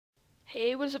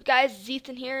Hey, what is up guys, it's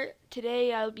Ethan here.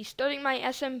 Today I'll be starting my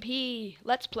SMP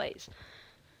Let's Plays.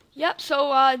 Yep,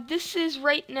 so this is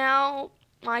right now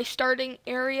my starting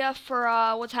area for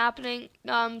what's happening.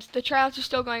 The tryouts are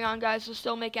still going on, guys, so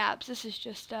still make apps. This is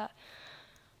just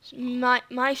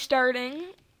my starting.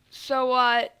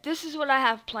 So this is what I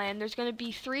have planned. There's going to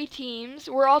be 3 teams.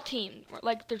 We're all teamed.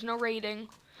 Like, there's no rating.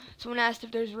 Someone asked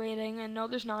if there's rating, and no,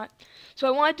 there's not. So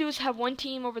what I want to do is have one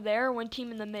team over there, one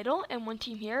team in the middle, and one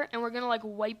team here, and we're going to like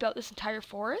wipe out this entire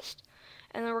forest.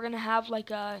 And then we're going to have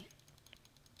like a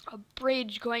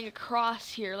bridge going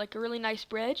across here, like a really nice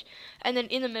bridge. And then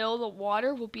in the middle of the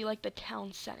water will be like the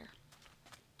town center.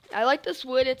 I like this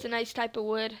wood. It's a nice type of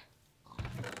wood.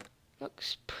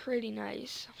 Looks pretty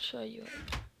nice. I'll show you it.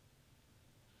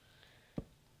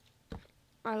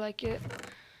 I like it.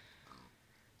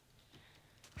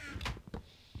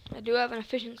 I do have an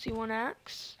efficiency 1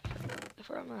 axe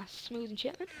from a smooth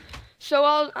enchantment.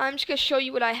 So I'm just going to show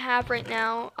you what I have right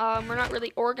now. We're not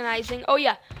really organizing. Oh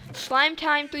yeah, Slime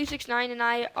Time 369 and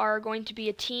I are going to be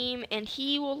a team, and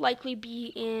he will likely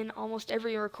be in almost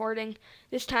every recording.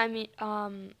 This time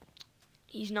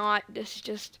he's not. This is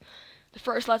just the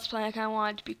first Let's Play. I kind of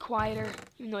wanted to be quieter,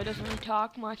 even though he doesn't really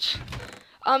talk much.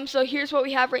 So here's what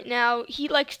we have right now. He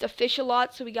likes to fish a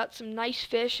lot, so we got some nice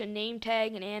fish, a name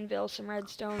tag, an anvil, some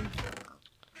redstone.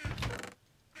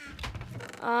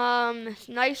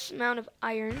 Nice amount of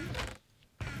iron.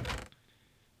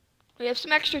 We have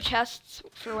some extra chests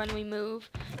for when we move.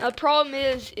 Now the problem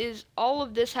is all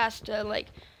of this has to, like,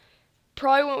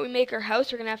 probably when we make our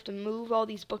house, we're gonna have to move all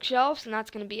these bookshelves, and that's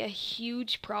gonna be a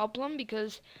huge problem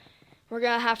because we're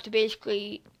gonna have to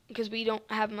basically, because we don't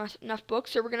have enough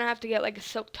books, so we're going to have to get like a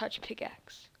silk touch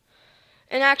pickaxe.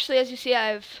 And actually, as you see, I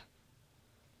have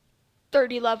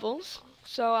 30 levels,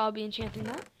 so I'll be enchanting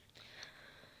that.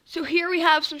 So here we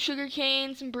have some sugar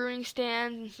cane, some brewing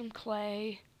stands, and some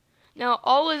clay. Now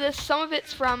all of this, some of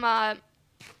it's from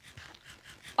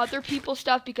other people's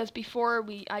stuff, because before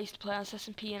I used to play on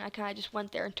SMP and I kind of just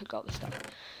went there and took all the stuff.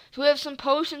 So we have some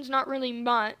potions, not really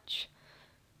much.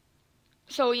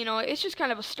 So, you know, it's just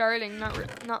kind of a starting,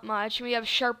 not much. And we have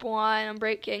sharp 1,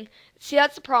 unbreaking. See,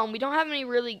 that's the problem. We don't have any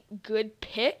really good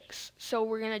picks, so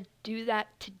we're going to do that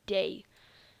today.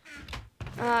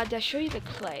 Did I show you the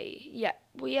clay? Yeah,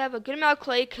 we have a good amount of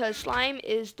clay because Slime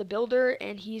is the builder,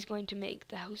 and he's going to make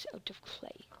the house out of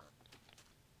clay.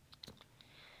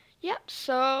 Yep,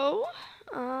 so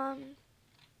I'm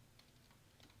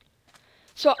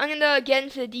going to get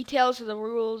into the details of the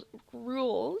rules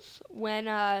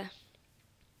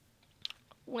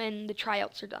when the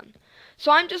tryouts are done. So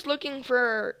I'm just looking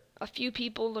for a few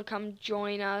people to come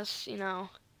join us, you know,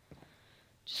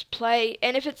 just play.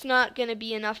 And if it's not going to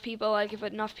be enough people, like if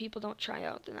enough people don't try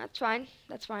out, then that's fine.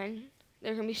 That's fine.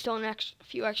 There's going to be still a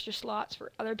few extra slots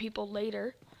for other people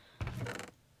later.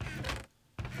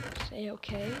 Say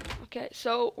okay. Okay,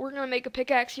 so we're going to make a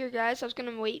pickaxe here, guys. I was going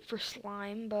to wait for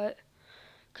Slime, but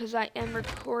because I am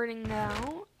recording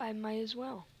now, I might as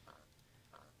well.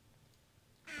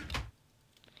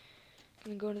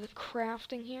 I'm gonna go to the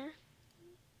crafting here.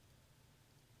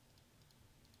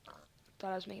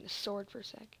 Thought I was making a sword for a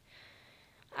sec.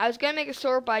 I was gonna make a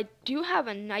sword, but I do have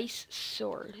a nice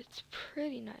sword. It's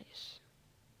pretty nice.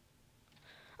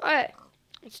 Alright,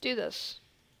 let's do this.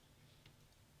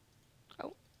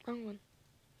 Oh, wrong one.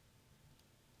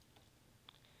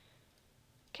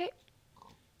 Okay.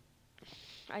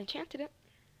 I enchanted it.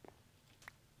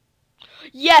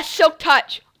 Yes, Silk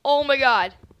Touch! Oh my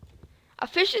god.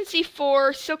 Efficiency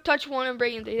 4, Silk Touch 1, and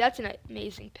Breaking 3. That's an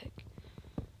amazing pick.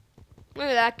 Look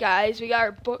at that, guys. We got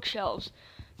our bookshelves.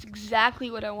 It's exactly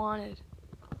what I wanted.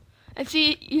 And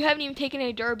see, you haven't even taken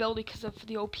any durability because of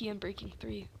the OP and Breaking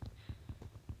 3.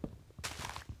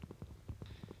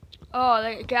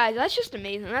 Oh, guys, that's just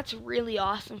amazing. That's really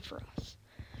awesome for us.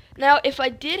 Now, if I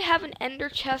did have an ender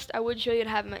chest, I would show you to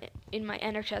have in my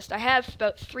ender chest. I have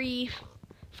about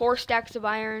 4 stacks of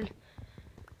iron.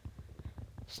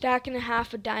 Stack and a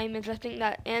half of diamonds, I think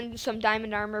that, and some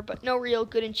diamond armor, but no real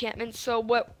good enchantments. So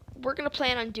what we're gonna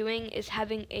plan on doing is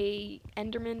having a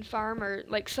Enderman farm, or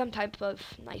like some type of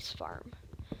nice farm.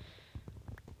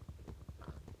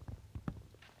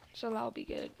 So that'll be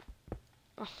good.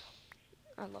 Oh,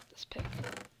 I love this pick.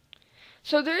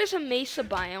 So there is a mesa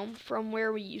biome from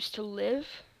where we used to live.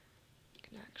 I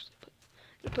can actually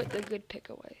put the good pick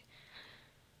away.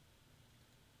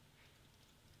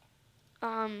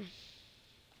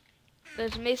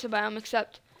 There's a mesa biome,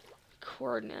 except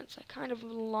coordinates. I kind of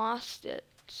lost it,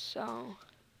 so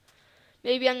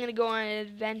maybe I'm going to go on an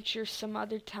adventure some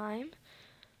other time.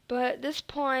 But at this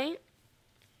point,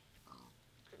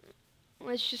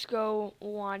 let's just go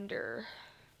wander.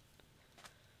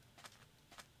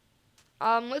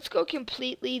 Let's go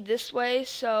completely this way.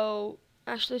 So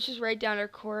actually, let's just write down our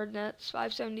coordinates: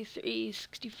 573,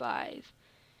 65,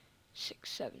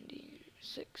 670,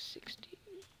 660.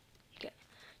 Okay,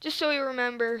 just so we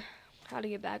remember how to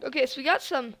get back. Okay, so we got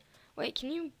some. Wait,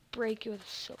 can you break it with a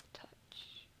silk touch?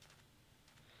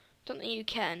 Don't think you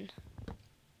can.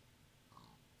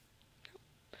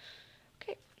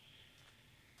 Okay.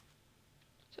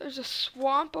 So there's a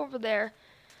swamp over there.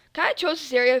 Kind of chose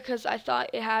this area because I thought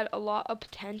it had a lot of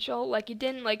potential. Like, it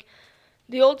didn't, like,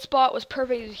 the old spot was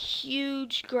perfect. It was a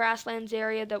huge grasslands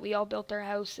area that we all built our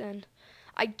house in.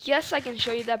 I guess I can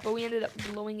show you that, but we ended up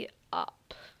blowing it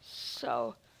up.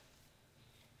 So,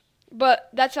 but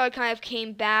that's how I kind of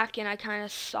came back, and I kind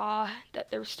of saw that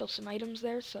there were still some items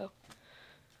there, so.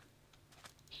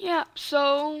 Yeah,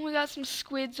 so we got some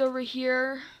squids over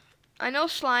here. I know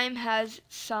Slime has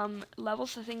some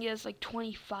levels. I think he has like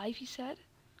 25, he said.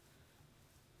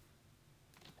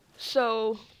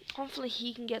 So, hopefully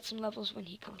he can get some levels when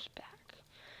he comes back.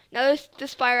 Now,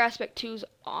 this fire aspect 2 is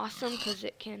awesome because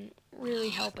it can really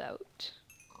help out.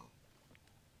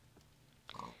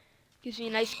 Gives me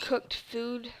a nice cooked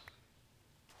food.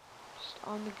 Just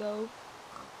on the go.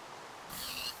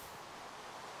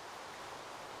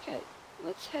 Okay,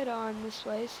 let's head on this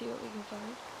way, see what we can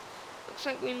find. Looks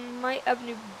like we might have a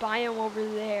new biome over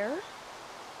there.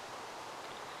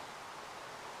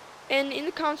 And in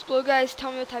the comments below, guys,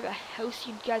 tell me what type of house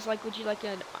you guys like. Would you like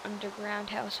an underground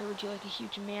house, or would you like a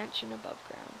huge mansion above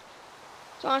ground?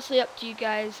 It's honestly up to you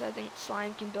guys. I think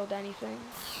Slime can build anything.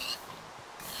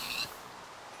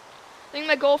 I think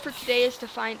my goal for today is to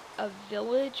find a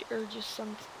village, or just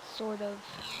some sort of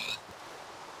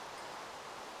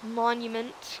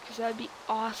monument, because that would be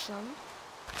awesome.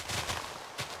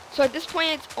 So at this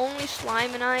point, it's only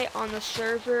Slime and I on the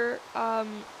server.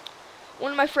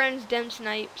 One of my friends, Dem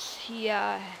Snipes,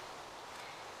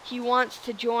 he wants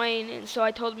to join, and so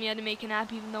I told him he had to make an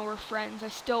app even though we're friends. I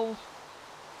still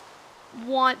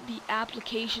want the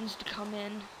applications to come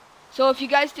in. So if you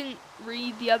guys didn't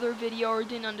read the other video or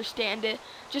didn't understand it,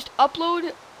 just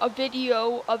upload a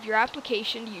video of your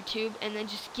application to YouTube and then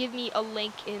just give me a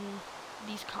link in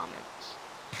these comments.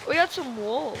 We got some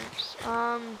wolves.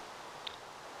 Don't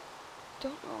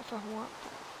know if I want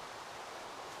them.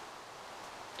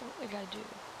 Don't think I do.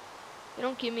 They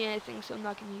don't give me anything, so I'm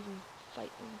not gonna even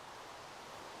fight them.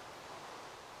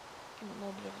 Give them a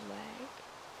little bit of lag.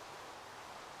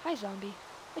 Hi, zombie.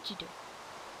 What you do?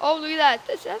 Oh, look at that.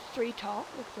 That's 3 tall.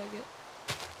 Looks like it.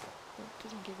 Oh, it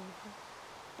doesn't give anything.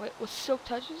 Wait, what silk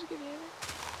touches give you anything?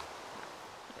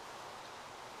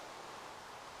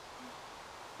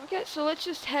 Okay, so let's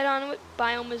just head on. What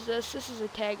biome is this? This is a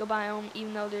taiga biome,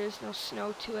 even though there is no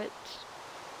snow to it.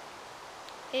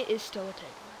 It is still a taiga.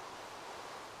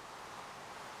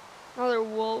 Another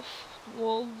wolves,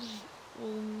 tons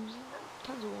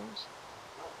of wolves.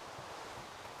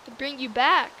 To bring you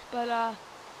back, but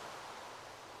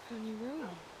any room.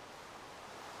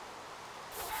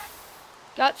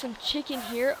 Got some chicken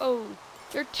here. Oh,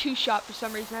 they're 2-shot for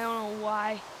some reason. I don't know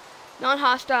why.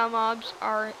 Non-hostile mobs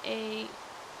are a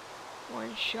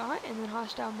 1-shot, and then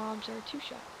hostile mobs are a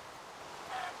 2-shot.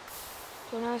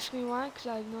 Don't ask me why, because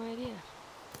I have no idea.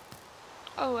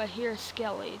 Oh, I hear a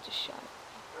skelly just shot.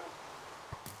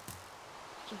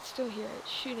 I can still hear it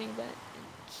shooting, but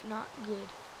it's not good.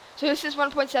 So this is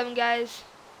 1.7, guys.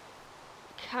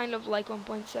 Kind of like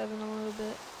 1.7 a little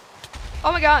bit.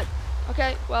 Oh my god!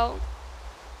 Okay, well.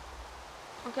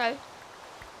 Okay.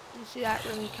 You see that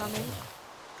really coming.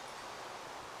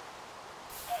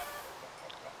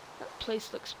 That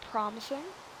place looks promising.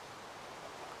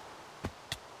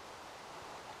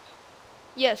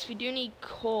 Yes, we do need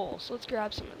coal, so let's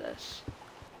grab some of this.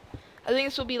 I think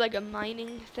this will be like a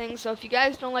mining thing, so if you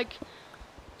guys don't like,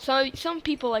 some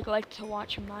people like to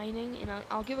watch mining, and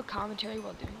I'll give a commentary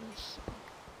while doing this.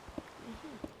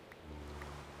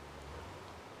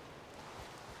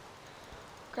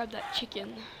 Grab that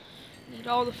chicken. Need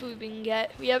all the food we can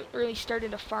get. We haven't really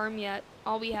started a farm yet.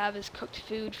 All we have is cooked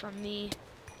food from me.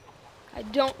 I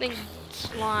don't think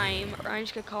Slime, or I'm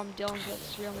just gonna call him Dylan because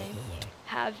that's his real name,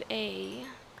 have a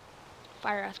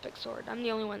fire aspect sword. I'm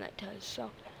the only one that does, so.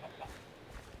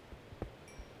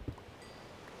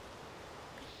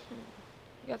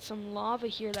 Got some lava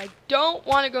here that I don't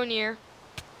want to go near.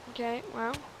 Okay,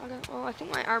 well, okay, well, I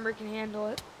think my armor can handle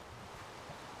it.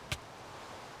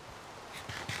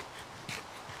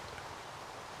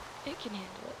 It can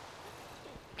handle it.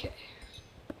 Okay.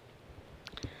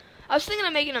 I was thinking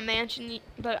of making a mansion,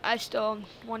 but I still am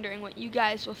wondering what you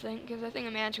guys will think, because I think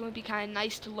a mansion would be kind of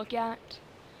nice to look at.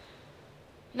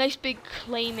 A nice big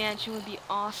clay mansion would be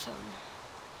awesome.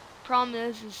 problem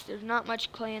is there's not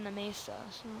much clay in the mesa.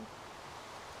 So.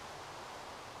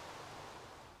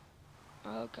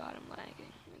 Oh god, I'm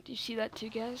lagging. Do you see that too,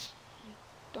 guys?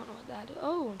 Don't know what that is.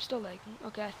 Oh, I'm still lagging.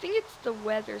 Okay, I think it's the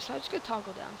weather, so I'm just gonna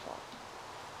toggle down default.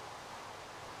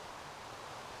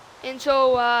 And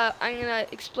so I'm gonna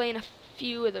explain a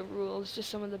few of the rules, just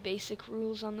some of the basic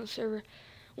rules on the server.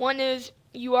 One is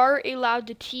you are allowed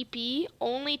to TP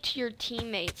only to your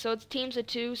teammates. So it's teams of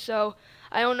 2, so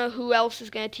I don't know who else is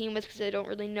gonna team with because I don't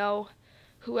really know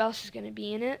who else is gonna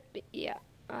be in it. But yeah,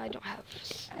 I don't have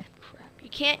crap. You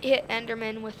can't hit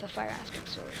Enderman with a fire aspect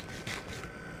sword.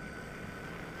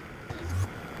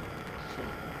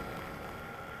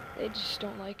 They just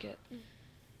don't like it.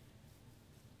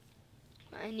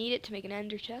 I need it to make an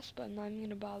ender chest, but I'm not even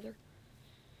gonna bother.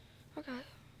 Okay.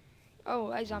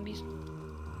 Oh, hi zombies.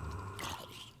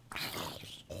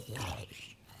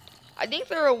 I think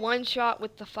they're a one-shot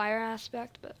with the fire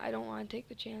aspect, but I don't want to take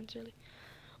the chance really.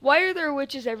 Why are there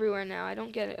witches everywhere now? I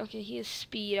don't get it. Okay, he has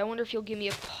speed. I wonder if he'll give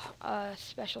me a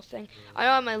special thing. I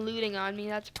don't have my looting on me.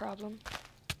 That's a problem.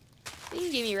 He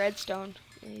can give me redstone.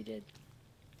 Yeah, he did.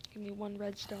 Give me 1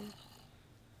 redstone.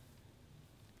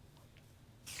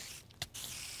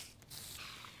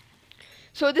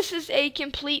 So this is a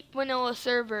complete vanilla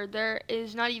server. There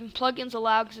is not even plugins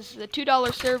allowed because this is a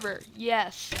 $2 server.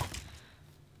 Yes.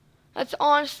 That's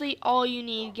honestly all you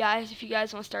need, guys. If you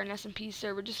guys want to start an SMP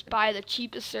server, just buy the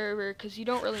cheapest server because you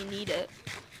don't really need it.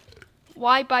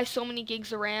 Why buy so many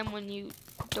gigs of RAM when you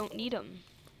don't need them?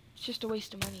 It's just a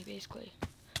waste of money, basically.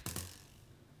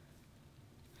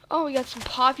 Oh, we got some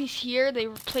poppies here. They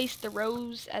replaced the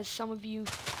rose, as some of you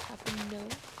happen to know.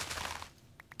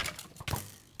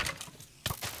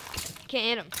 Can't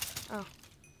hit him. Oh.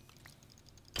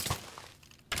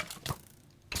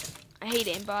 I hate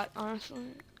aimbot, honestly.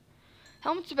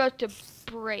 Helmet's about to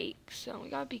break, so we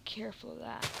gotta be careful of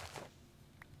that.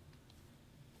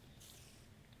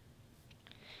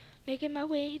 Making my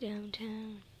way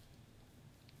downtown.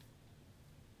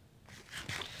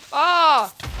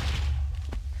 Oh!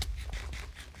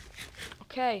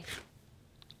 Okay.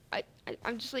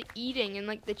 I'm just like eating, and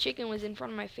like the chicken was in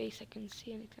front of my face. I couldn't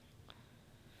see anything.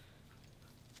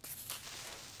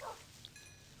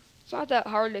 It's not that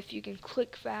hard if you can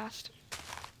click fast.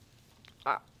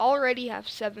 I already have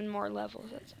 7 more levels.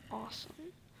 That's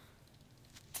awesome.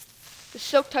 The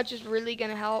silk touch is really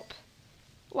gonna help.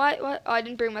 What? Oh, I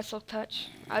didn't bring my silk touch.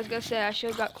 I was gonna say I should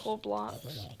have got cold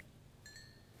blocks,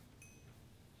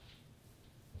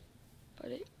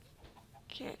 but it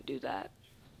can't do that.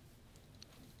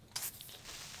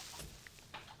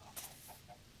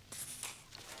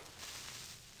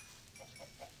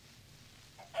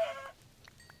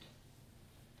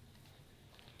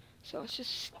 So let's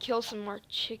just kill some more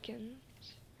chickens.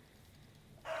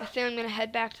 I think I'm gonna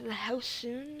head back to the house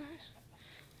soon.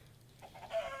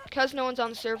 Because no one's on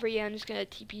the server yet, I'm just gonna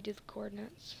TP to the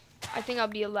coordinates. I think I'll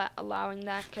be allowing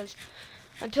that because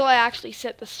until I actually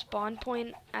set the spawn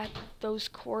point at those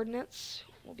coordinates,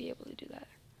 we'll be able to do that.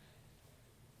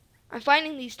 I'm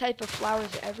finding these type of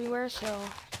flowers everywhere, so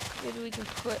maybe we can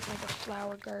put like a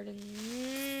flower garden.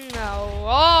 No.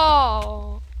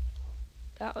 Oh!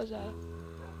 That was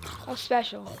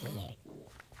special.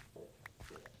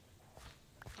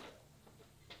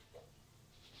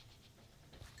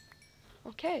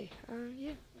 Okay,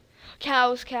 yeah.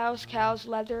 Cows, cows, cows,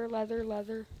 leather, leather,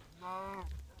 leather. Oh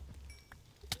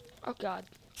god.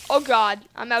 Oh god,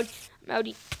 I'm out. I'm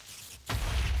outie.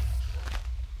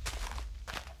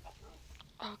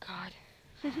 Oh god.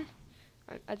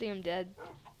 I think I'm dead.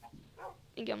 I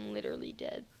think I'm literally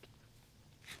dead.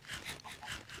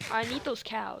 I need those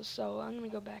cows, so I'm gonna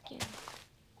go back in.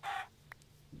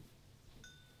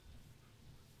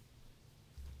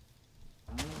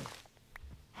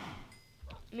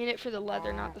 I'm in it for the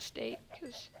leather, not the steak,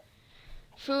 because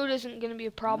food isn't gonna be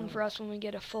a problem for us when we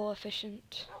get a full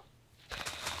efficient.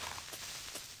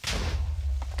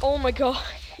 Oh my god.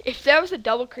 If that was a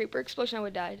double creeper explosion, I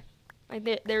would have died.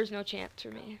 Like, there's no chance for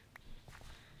me.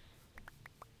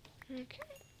 Okay.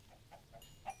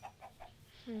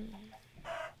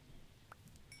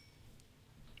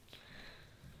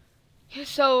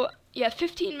 So, yeah,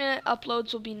 15-minute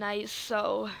uploads will be nice,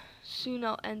 so soon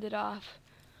I'll end it off.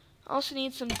 I also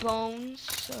need some bones,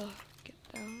 so get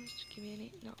those. Give me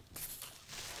any. No.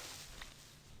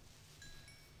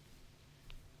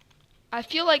 I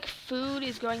feel like food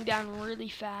is going down really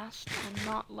fast. I'm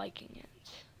not liking it.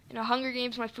 In a Hunger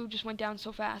Games, my food just went down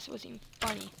so fast, it wasn't even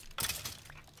funny.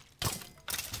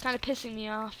 It's kind of pissing me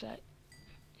off that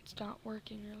it's not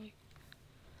working, really.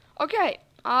 Okay,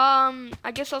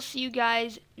 I guess I'll see you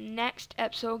guys next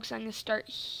episode, because I'm going to start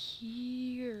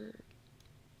here.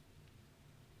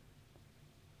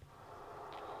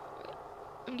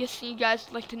 I'm guessing you guys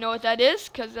would like to know what that is,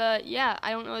 because, yeah,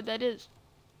 I don't know what that is.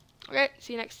 Okay,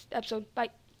 see you next episode. Bye.